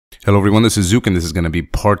Hello everyone, this is Zooc, and this is going to be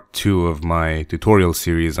part 2 of my tutorial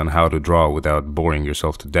series on how to draw without boring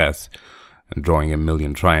yourself to death and drawing a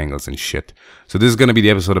million triangles and shit. So this is going to be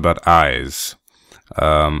the episode about eyes.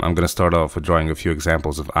 I'm going to start off with drawing a few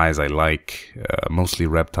examples of eyes I like, mostly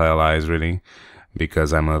reptile eyes really,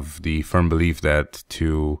 because I'm of the firm belief that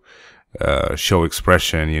to show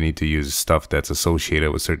expression you need to use stuff that's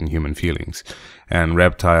associated with certain human feelings. And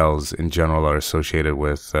reptiles in general are associated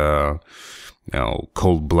with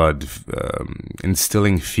cold blood,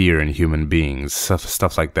 instilling fear in human beings,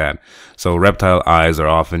 stuff like that. So reptile eyes are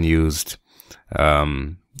often used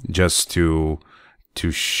just to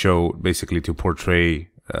show, basically to portray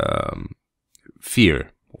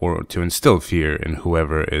fear, or to instill fear in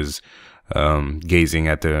whoever is gazing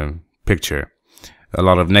at the picture. A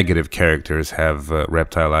lot of negative characters have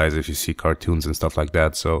reptile eyes if you see cartoons and stuff like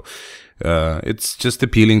that. So it's just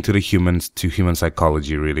appealing to the humans, to human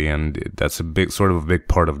psychology really, and that's a big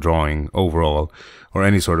part of drawing overall, or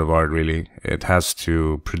any sort of art really. It has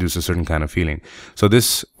to produce a certain kind of feeling. So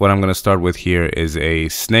this, what I'm going to start with here, is a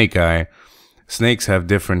snake eye. Snakes have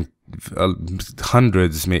different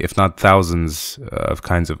hundreds, if not thousands, of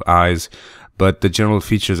kinds of eyes, but the general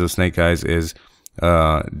features of snake eyes is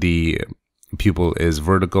the pupil is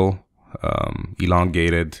vertical,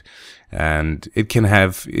 elongated, and it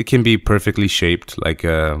can be perfectly shaped like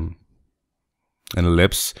an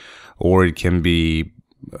ellipse, or it can be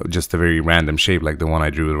just a very random shape like the one I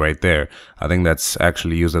drew right there. I think that's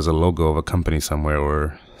actually used as a logo of a company somewhere,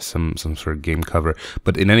 or some sort of game cover.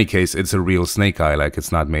 But in any case, it's a real snake eye, like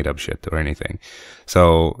it's not made up shit or anything.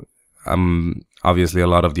 So obviously a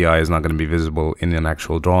lot of the eye is not going to be visible in an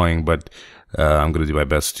actual drawing, but I'm going to do my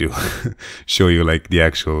best to show you like the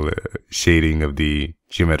actual shading of the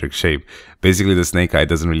geometric shape. Basically, the snake eye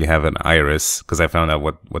doesn't really have an iris, because I found out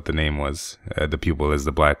what the name was. The pupil is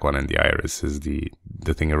the black one, and the iris is the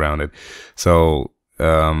thing around it. So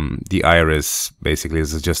the iris basically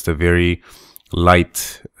is just a very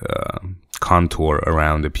light contour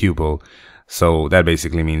around the pupil. So that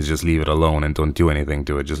basically means just leave it alone and don't do anything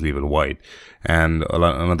to it. Just leave it white. And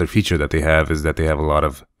another feature that they have is that they have a lot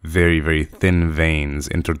of very, very thin veins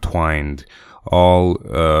intertwined, all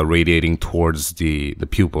radiating towards the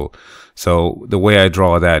pupil. So the way I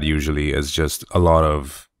draw that usually is just a lot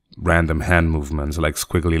of random hand movements, like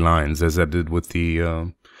squiggly lines, as I did with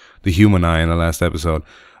the human eye in the last episode.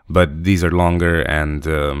 But these are longer,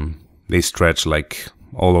 and they stretch like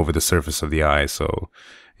all over the surface of the eye. So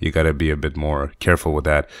you gotta be a bit more careful with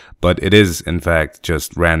that. But it is, in fact,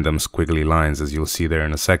 just random squiggly lines, as you'll see there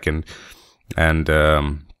in a second. And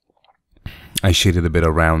I shaded a bit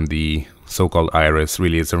around the so-called iris.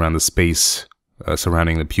 Really, it's around the space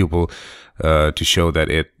surrounding the pupil to show that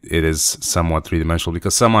it is somewhat three-dimensional,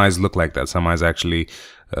 because some eyes look like that. Some eyes actually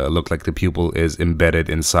look like the pupil is embedded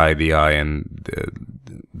inside the eye, and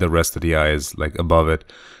the rest of the eye is like above it.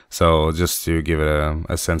 So just to give it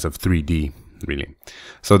a sense of 3D. Really.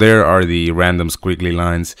 So there are the random squiggly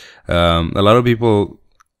lines. A lot of people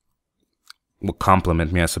will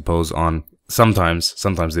compliment me, I suppose, on sometimes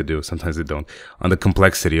they do, sometimes they don't, on the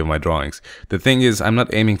complexity of my drawings. The thing is, I'm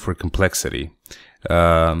not aiming for complexity.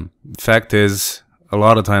 Fact is, a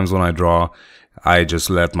lot of times when I draw, I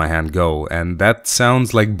just let my hand go, and that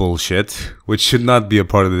sounds like bullshit, which should not be a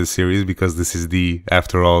part of this series, because this is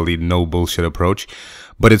after all, the no bullshit approach.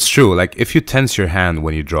 But it's true. Like, if you tense your hand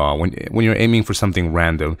when you draw, when you're aiming for something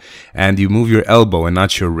random, and you move your elbow and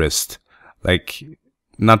not your wrist, like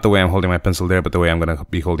not the way I'm holding my pencil there, but the way I'm gonna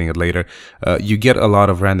be holding it later, you get a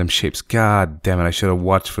lot of random shapes. God damn it! I should have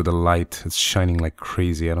watched for the light. It's shining like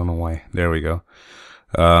crazy. I don't know why. There we go.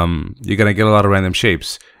 You're gonna get a lot of random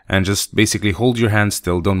shapes. And just basically hold your hand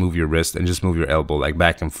still, don't move your wrist, and just move your elbow like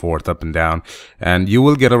back and forth, up and down, and you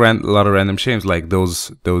will get a lot of random shapes, like those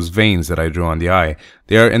veins that I drew on the eye.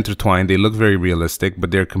 They are intertwined, they look very realistic,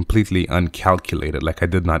 but they're completely uncalculated, like I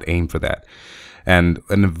did not aim for that. And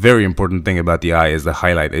a very important thing about the eye is the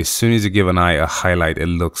highlight. As soon as you give an eye a highlight, it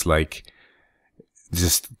looks like,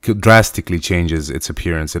 just drastically changes its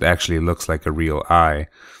appearance. It actually looks like a real eye.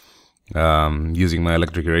 Using my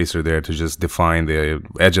electric eraser there to just define the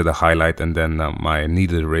edge of the highlight, and then my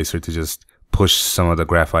needle eraser to just push some of the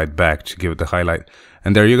graphite back to give it the highlight.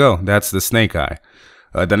 And there you go. That's the snake eye.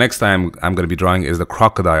 The next time I'm going to be drawing is the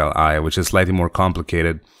crocodile eye, which is slightly more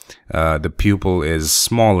complicated. The pupil is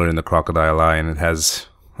smaller in the crocodile eye, and it has,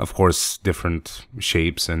 of course, different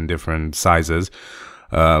shapes and different sizes.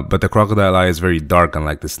 But the crocodile eye is very dark,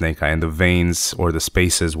 unlike the snake eye, and the veins, or the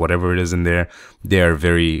spaces, whatever it is in there, they are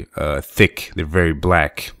very thick. They're very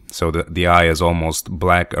black. So the eye is almost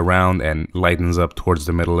black around and lightens up towards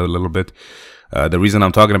the middle a little bit. The reason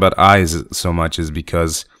I'm talking about eyes so much is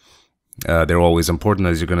because They're always important,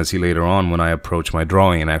 as you're going to see later on when I approach my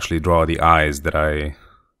drawing and actually draw the eyes that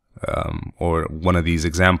or one of these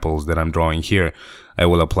examples that I'm drawing here. I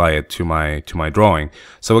will apply it to my drawing.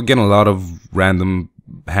 So again, a lot of random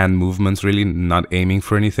hand movements, really not aiming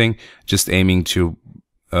for anything, just aiming to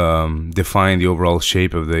define the overall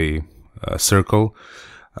shape of the circle.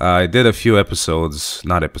 I did a few episodes,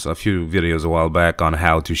 a few videos a while back on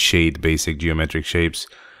how to shade basic geometric shapes.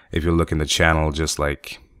 If you look in the channel, just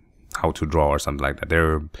like how to draw or something like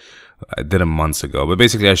that. I did them months ago, but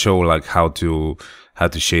basically I show like how to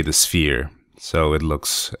shade a sphere so it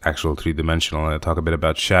looks actual three-dimensional. And I talk a bit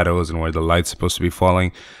about shadows and where the light's supposed to be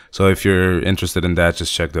falling. So if you're interested in that,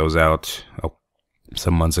 just check those out.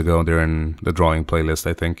 Some months ago, they're in the drawing playlist,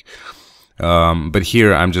 I think. But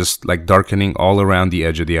here I'm just like darkening all around the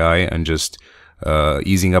edge of the eye and just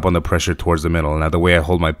easing up on the pressure towards the middle. Now the way I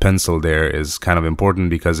hold my pencil there is kind of important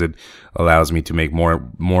because it allows me to make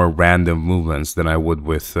more random movements than I would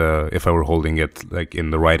with if I were holding it like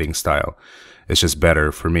in the writing style. It's just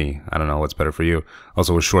better for me. I don't know what's better for you.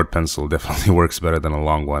 Also, a short pencil definitely works better than a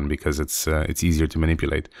long one because it's easier to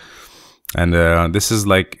manipulate. And this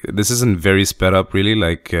isn't very sped up really.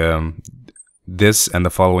 Like this and the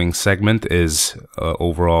following segment is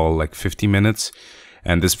overall like 50 minutes.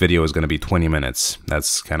 And this video is going to be 20 minutes.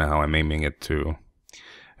 That's kind of how I'm aiming it to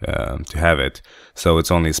have it. So it's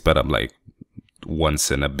only sped up like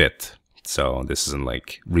once in a bit. So this isn't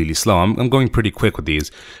like really slow. I'm going pretty quick with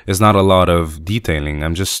these. It's not a lot of detailing.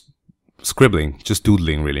 I'm just scribbling, just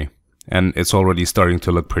doodling really. And it's already starting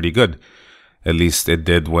to look pretty good. At least it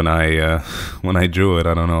did when I drew it.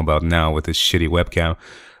 I don't know about now with this shitty webcam.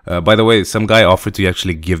 By the way, some guy offered to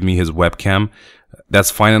actually give me his webcam.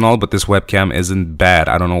 That's fine and all, but this webcam isn't bad.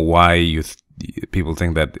 I don't know why people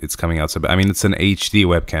think that it's coming out so bad. I mean, it's an HD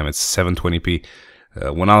webcam. It's 720p.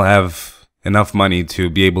 When I'll have enough money to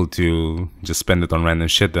be able to just spend it on random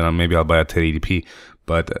shit, then maybe I'll buy a 1080p.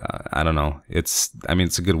 But I don't know. It's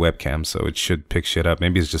a good webcam, so it should pick shit up.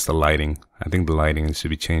 Maybe it's just the lighting. I think the lighting should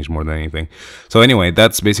be changed more than anything. So anyway,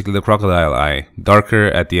 that's basically the crocodile eye. Darker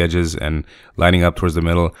at the edges and lining up towards the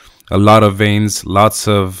middle. A lot of veins, lots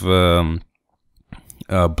of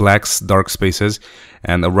blacks, dark spaces,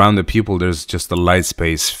 and around the pupil there's just a light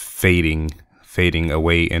space fading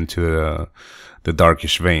away into the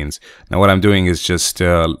darkish veins. Now what I'm doing is just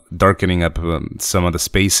darkening up some of the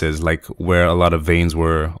spaces, like where a lot of veins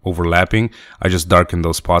were overlapping. I just darken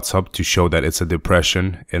those spots up to show that it's a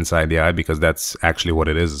depression inside the eye, because that's actually what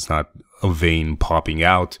it is. It's not a vein popping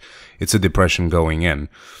out, it's a depression going in.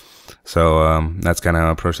 So that's kind of how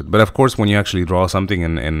I approach it. But of course, when you actually draw something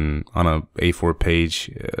on a A4 page,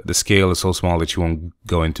 the scale is so small that you won't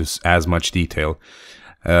go into as much detail.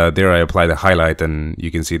 There I apply the highlight, and you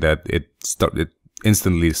can see that it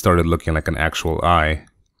instantly started looking like an actual eye,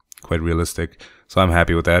 quite realistic. So I'm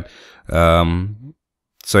happy with that.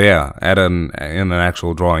 So yeah, in an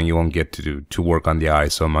actual drawing, you won't get to work on the eye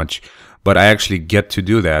so much, but I actually get to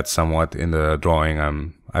do that somewhat in the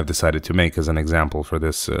drawing I've decided to make as an example for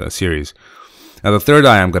this series. Now the third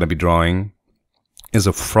eye I'm going to be drawing is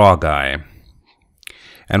a frog eye,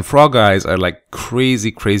 and frog eyes are like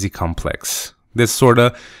crazy complex. This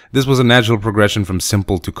was a natural progression from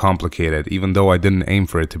simple to complicated, even though I didn't aim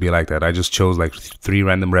for it to be like that. I just chose like 3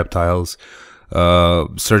 random reptiles,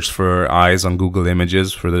 searched for eyes on Google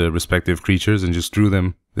Images for the respective creatures, and just drew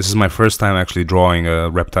them. This is my first time actually drawing a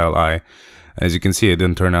reptile eye. As you can see, it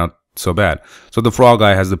didn't turn out so bad. So the frog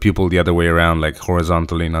eye has the pupil the other way around, like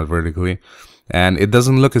horizontally, not vertically. And it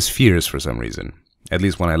doesn't look as fierce for some reason. At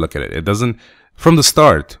least when I look at it. It doesn't... From the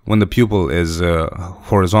start, when the pupil is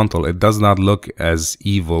horizontal, it does not look as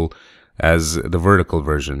evil as the vertical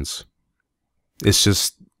versions. It's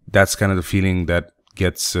just, that's kind of the feeling that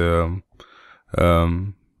gets felt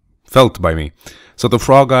by me. So the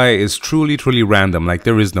frog eye is truly random. Like,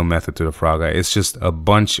 there is no method to the frog eye. It's just a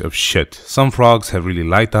bunch of shit. Some frogs have really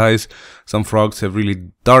light eyes. Some frogs have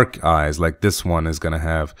really dark eyes, like this one is gonna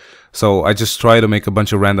have. So I just try to make a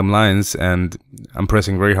bunch of random lines, and I'm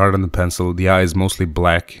pressing very hard on the pencil. The eye is mostly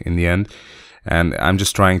black in the end, and I'm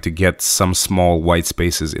just trying to get some small white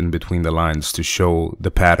spaces in between the lines to show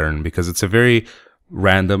the pattern, because it's a very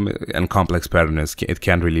random and complex pattern. It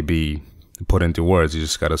can't really be put into words. You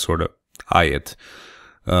just gotta sort of eye it.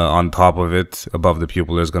 On top of it, above the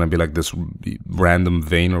pupil, there's gonna be like this random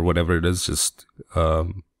vein or whatever it is, just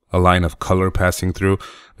a line of color passing through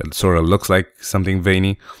that sort of looks like something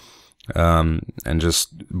veiny, and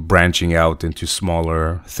just branching out into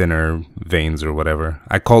smaller, thinner veins or whatever.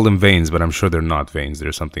 I call them veins, but I'm sure they're not veins.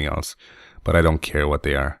 They're something else, but I don't care what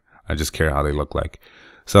they are. I just care how they look like.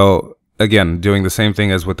 So again, doing the same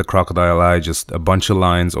thing as with the crocodile eye, just a bunch of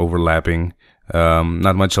lines overlapping.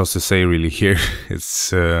 Not much else to say really here.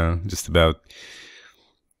 It's just about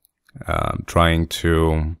trying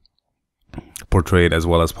to portray it as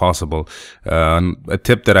well as possible. A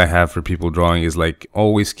tip that I have for people drawing is like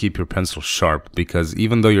always keep your pencil sharp, because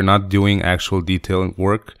even though you're not doing actual detail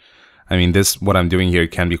work, I mean, what I'm doing here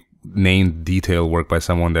can be named detail work by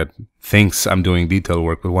someone that thinks I'm doing detail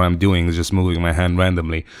work, but what I'm doing is just moving my hand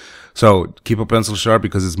randomly. So keep a pencil sharp,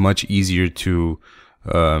 because it's much easier to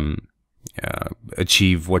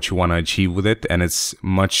achieve what you want to achieve with it, and it's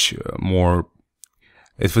much more,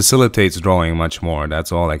 it facilitates drawing much more.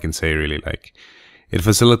 That's all I can say, really. Like, it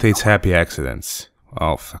facilitates happy accidents.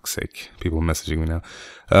 Oh, fuck's sake, people messaging me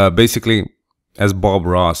now. Basically, as Bob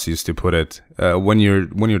Ross used to put it, when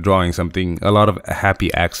you're drawing something, a lot of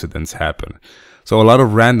happy accidents happen. So a lot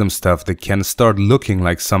of random stuff that can start looking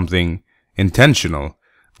like something intentional.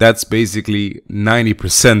 That's basically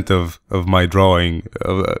 90% of my drawing,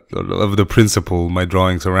 of the principle my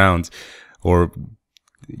drawing surrounds or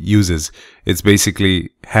uses. It's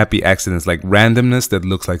basically happy accidents, like randomness that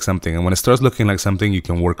looks like something. And when it starts looking like something, you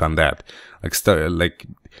can work on that. Like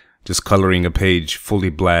just coloring a page fully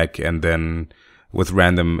black and then with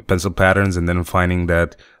random pencil patterns, and then finding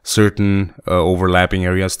that certain overlapping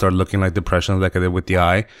areas start looking like depressions, like I did with the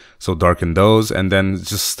eye. So darken those, and then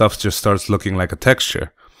stuff just starts looking like a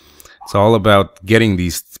texture. It's all about getting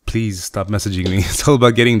these, please stop messaging me. It's all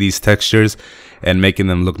about getting these textures and making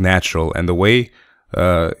them look natural. And the way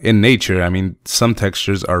in nature, I mean, some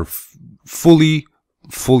textures are fully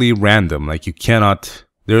random. Like you cannot,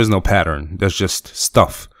 there is no pattern. There's just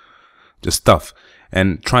stuff.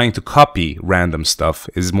 And trying to copy random stuff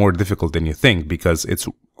is more difficult than you think, because it's,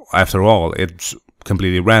 after all, it's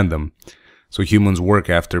completely random. So humans work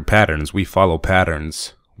after patterns. We follow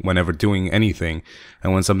patterns whenever doing anything.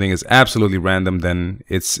 And when something is absolutely random, then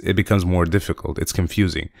it becomes more difficult. It's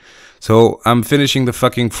confusing. So I'm finishing the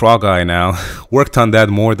fucking frog eye now. Worked on that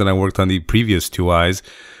more than I worked on the previous two eyes.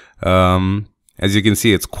 As you can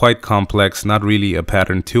see, it's quite complex. Not really a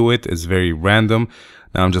pattern to it. It's very random.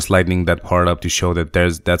 Now I'm just lightening that part up to show that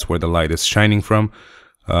that's where the light is shining from.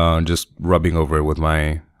 Just rubbing over it with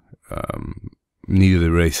my kneaded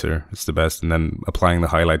eraser. It's the best. And then applying the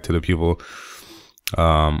highlight to the pupil.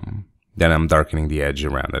 Then I'm darkening the edge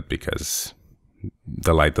around it, because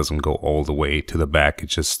the light doesn't go all the way to the back. It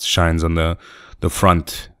just shines on the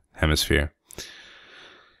front hemisphere.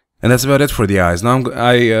 And that's about it for the eyes. Now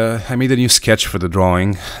I made a new sketch for the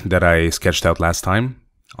drawing that I sketched out last time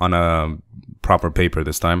on a proper paper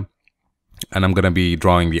this time, and I'm gonna be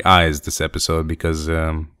drawing the eyes this episode, because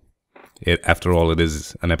after all, it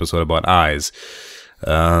is an episode about eyes.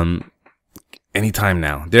 Anytime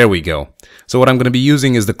now. There we go. So what I'm going to be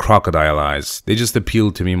using is the crocodile eyes. They just appeal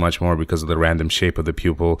to me much more because of the random shape of the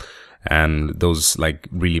pupil and those like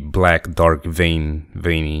really black, dark,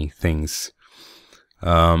 veiny things.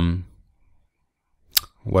 What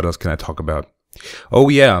else can I talk about? Oh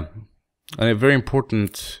yeah, a very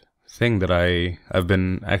important thing that I've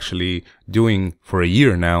been actually doing for a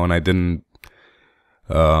year now, and I didn't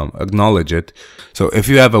acknowledge it. So if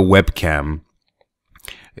you have a webcam,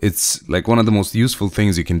 it's like one of the most useful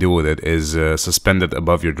things you can do with it is suspend it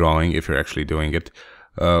above your drawing if you're actually doing it.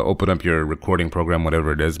 Open up your recording program,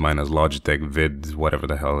 whatever it is. Mine is Logitech Vid, whatever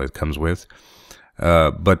the hell it comes with.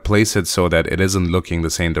 But place it so that it isn't looking the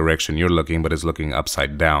same direction you're looking, but it's looking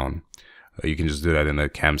upside down. You can just do that in the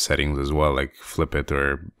cam settings as well, like flip it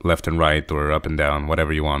or left and right or up and down,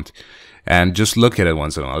 whatever you want. And just look at it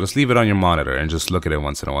once in a while. Just leave it on your monitor and just look at it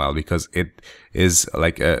once in a while, because it is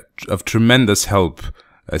like of tremendous help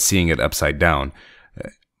seeing it upside down.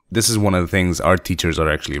 This is one of the things art teachers are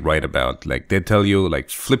actually right about. Like they tell you, like,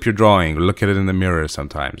 flip your drawing, look at it in the mirror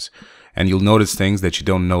sometimes, and you'll notice things that you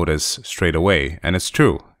don't notice straight away. And it's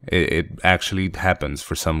true. It actually happens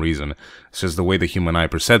for some reason. It's just the way the human eye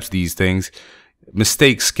perceives these things.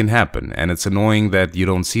 Mistakes can happen, and it's annoying that you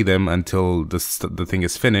don't see them until the thing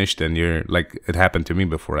is finished, and you're like, it happened to me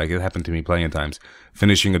before. Like it happened to me plenty of times,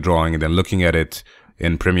 finishing a drawing and then looking at it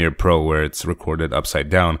in Premiere Pro where it's recorded upside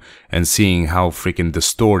down and seeing how freaking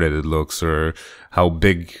distorted it looks, or how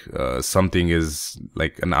big something is,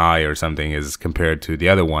 like an eye or something is compared to the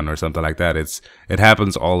other one or something like that. It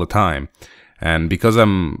happens all the time. And because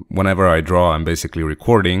whenever I draw, I'm basically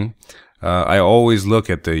recording, I always look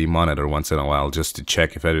at the monitor once in a while just to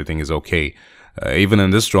check if everything is okay. Even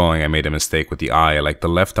in this drawing, I made a mistake with the eye. Like the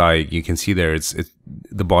left eye, you can see there,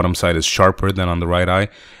 the bottom side is sharper than on the right eye.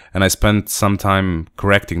 And I spent some time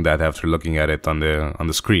correcting that after looking at it on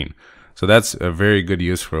the screen. So that's a very good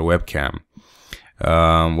use for a webcam.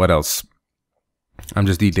 What else? I'm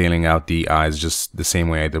just detailing out the eyes just the same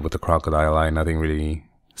way I did with the crocodile eye, nothing really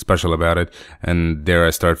special about it. And there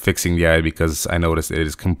I start fixing the eye because I noticed it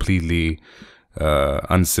is completely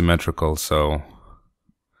unsymmetrical, so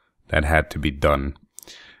that had to be done.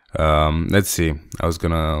 Let's see, I was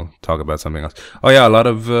gonna talk about something else. Oh yeah, a lot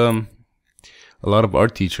of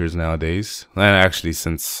art teachers nowadays, and actually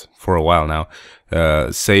since for a while now,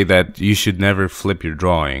 say that you should never flip your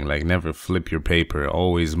drawing, like never flip your paper,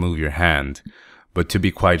 always move your hand. But to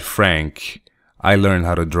be quite frank, I learned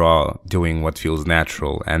how to draw doing what feels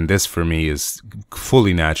natural, and this for me is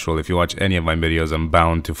fully natural. If you watch any of my videos, I'm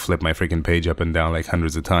bound to flip my freaking page up and down like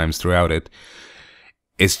hundreds of times throughout it.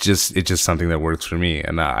 It's just something that works for me,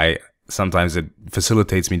 and I sometimes it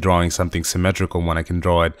facilitates me drawing something symmetrical when I can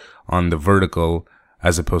draw it on the vertical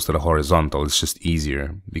as opposed to the horizontal. It's just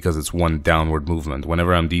easier because it's one downward movement.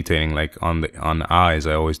 Whenever I'm detailing like on the eyes,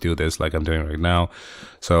 I always do this like I'm doing right now.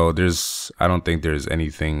 So I don't think there's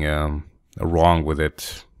anything wrong with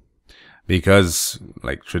it, because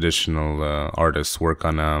like traditional artists work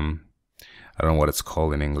on I don't know what it's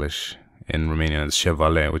called in English. In Romanian it's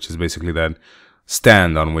chevalet, which is basically that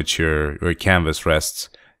stand on which your canvas rests.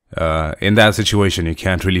 In that situation you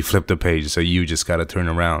can't really flip the page, so you just gotta turn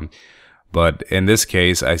around. But in this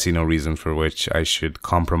case, I see no reason for which I should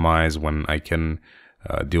compromise when I can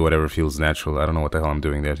do whatever feels natural. I don't know what the hell I'm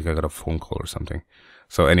doing there. I think I got a phone call or something.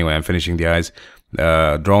 So anyway, I'm finishing the eyes.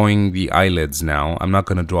 Drawing the eyelids now. I'm not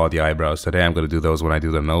going to draw the eyebrows today. I'm going to do those when I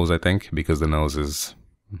do the nose, I think, because the nose is...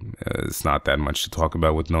 it's not that much to talk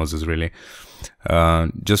about with noses, really.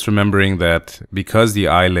 Just remembering that because the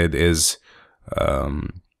eyelid is...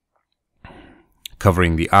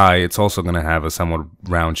 covering the eye, it's also going to have a somewhat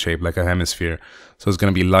round shape, like a hemisphere. So it's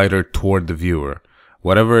going to be lighter toward the viewer.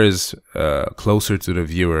 Whatever is closer to the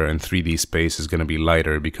viewer in 3D space is going to be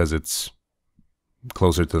lighter because it's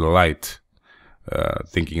closer to the light.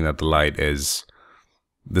 Thinking that the light is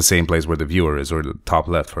the same place where the viewer is, or the top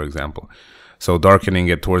left, for example. So darkening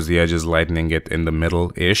it towards the edges, lightening it in the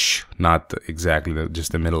middle-ish, not exactly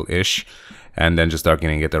just the middle-ish, and then just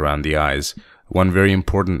darkening it around the eyes. One very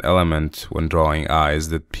important element when drawing eyes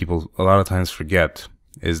that people a lot of times forget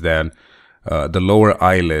is that the lower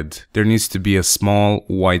eyelid, there needs to be a small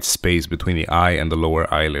white space between the eye and the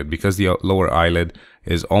lower eyelid, because the lower eyelid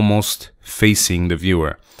is almost facing the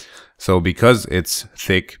viewer. So because it's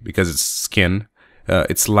thick, because it's skin,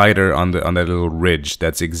 it's lighter on that little ridge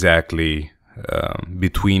that's exactly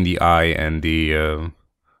between the eye and the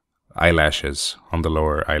eyelashes on the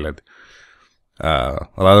lower eyelid. A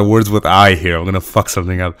lot of words with eye here. I'm gonna fuck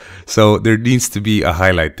something up. So there needs to be a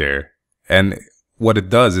highlight there, and what it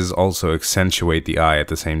does is also accentuate the eye at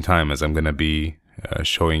the same time, as I'm gonna be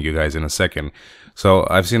showing you guys in a second. So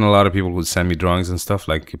I've seen a lot of people who send me drawings and stuff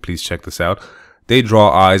like, please check this out. They draw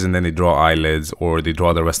eyes and then they draw eyelids, or they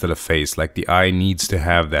draw the rest of the face. Like, the eye needs to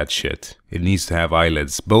have that shit. It needs to have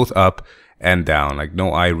eyelids, both up and down. Like,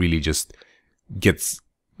 no eye really just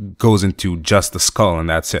goes into just the skull and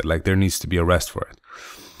that's it. Like, there needs to be a rest for it,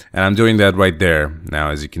 and I'm doing that right there now.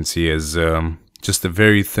 As you can see, is just a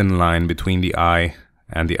very thin line between the eye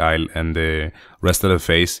and the rest of the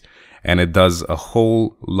face, and it does a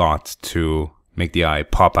whole lot to make the eye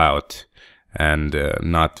pop out and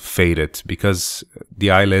not fade it, because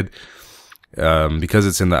the eyelid, because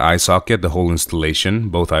it's in the eye socket, the whole installation,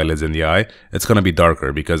 both eyelids in the eye, it's gonna be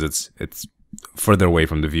darker because it's further away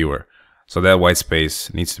from the viewer. So that white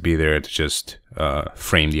space needs to be there to just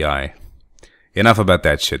frame the eye. Enough about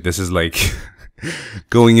that shit. This is like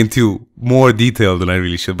going into more detail than I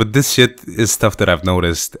really should. But this shit is stuff that I've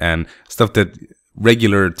noticed, and stuff that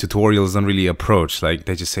regular tutorials don't really approach. Like,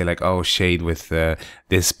 they just say like, oh, shade with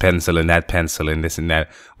this pencil and that pencil and this and that.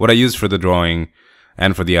 What I used for the drawing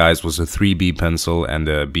and for the eyes was a 3B pencil and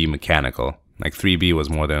a B mechanical. Like, 3B was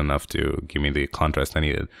more than enough to give me the contrast I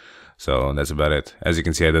needed. So that's about it. As you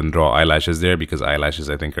can see, I didn't draw eyelashes there because eyelashes,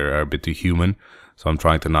 I think, are a bit too human. So I'm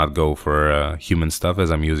trying to not go for human stuff,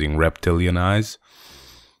 as I'm using reptilian eyes.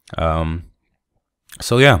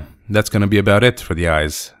 So yeah, that's going to be about it for the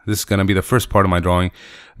eyes. This is going to be the first part of my drawing.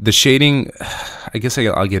 The shading, I guess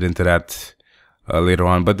I'll get into that later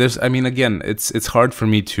on. But I mean, again, it's hard for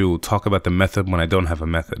me to talk about the method when I don't have a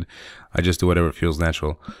method. I just do whatever feels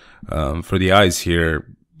natural. For the eyes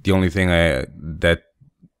here, the only thing that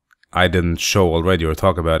I didn't show already or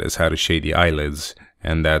talk about is how to shade the eyelids,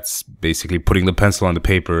 and that's basically putting the pencil on the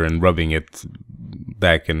paper and rubbing it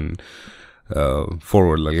back and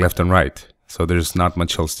forward, like left and right. So there's not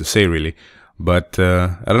much else to say, really. But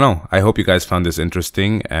I don't know. I hope you guys found this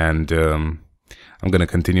interesting, and I'm gonna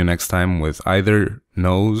continue next time with either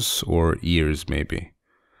nose or ears, maybe.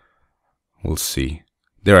 We'll see.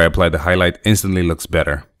 There I applied the highlight, instantly looks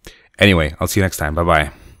better. Anyway, I'll see you next time. Bye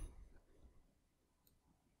bye.